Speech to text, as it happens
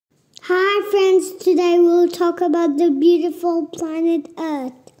Hi friends, today we'll talk about the beautiful planet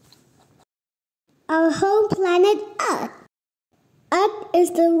Earth. Our home planet Earth. Earth is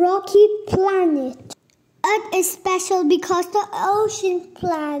the rocky planet. Earth is special because the ocean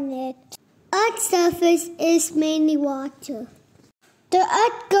planet. Earth's surface is mainly water. The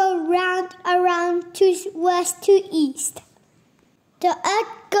Earth goes around to west to east. The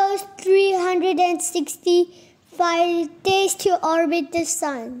Earth goes 365 days to orbit the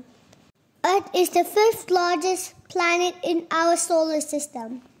Sun. Earth is the fifth largest planet in our solar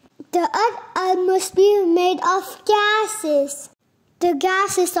system. The Earth's atmosphere is made of gases. The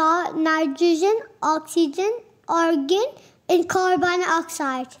gases are nitrogen, oxygen, argon, and carbon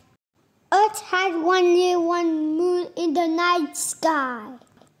dioxide. Earth has only one moon in the night sky.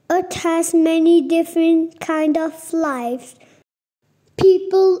 Earth has many different kinds of life.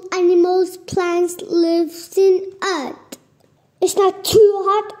 People, animals, plants live in Earth. It's not too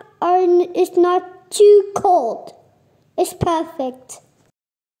hot or it's not too cold. It's perfect.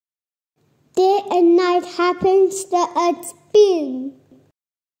 Day and night happens the Earth's spin.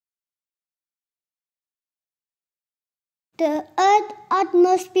 The Earth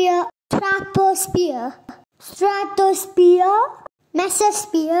atmosphere, troposphere, stratosphere,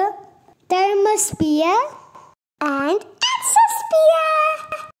 mesosphere, thermosphere, and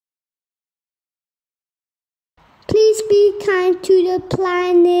exosphere. Please be kind to the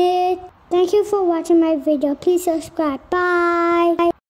planet. Thank you for watching my video. Please subscribe. Bye.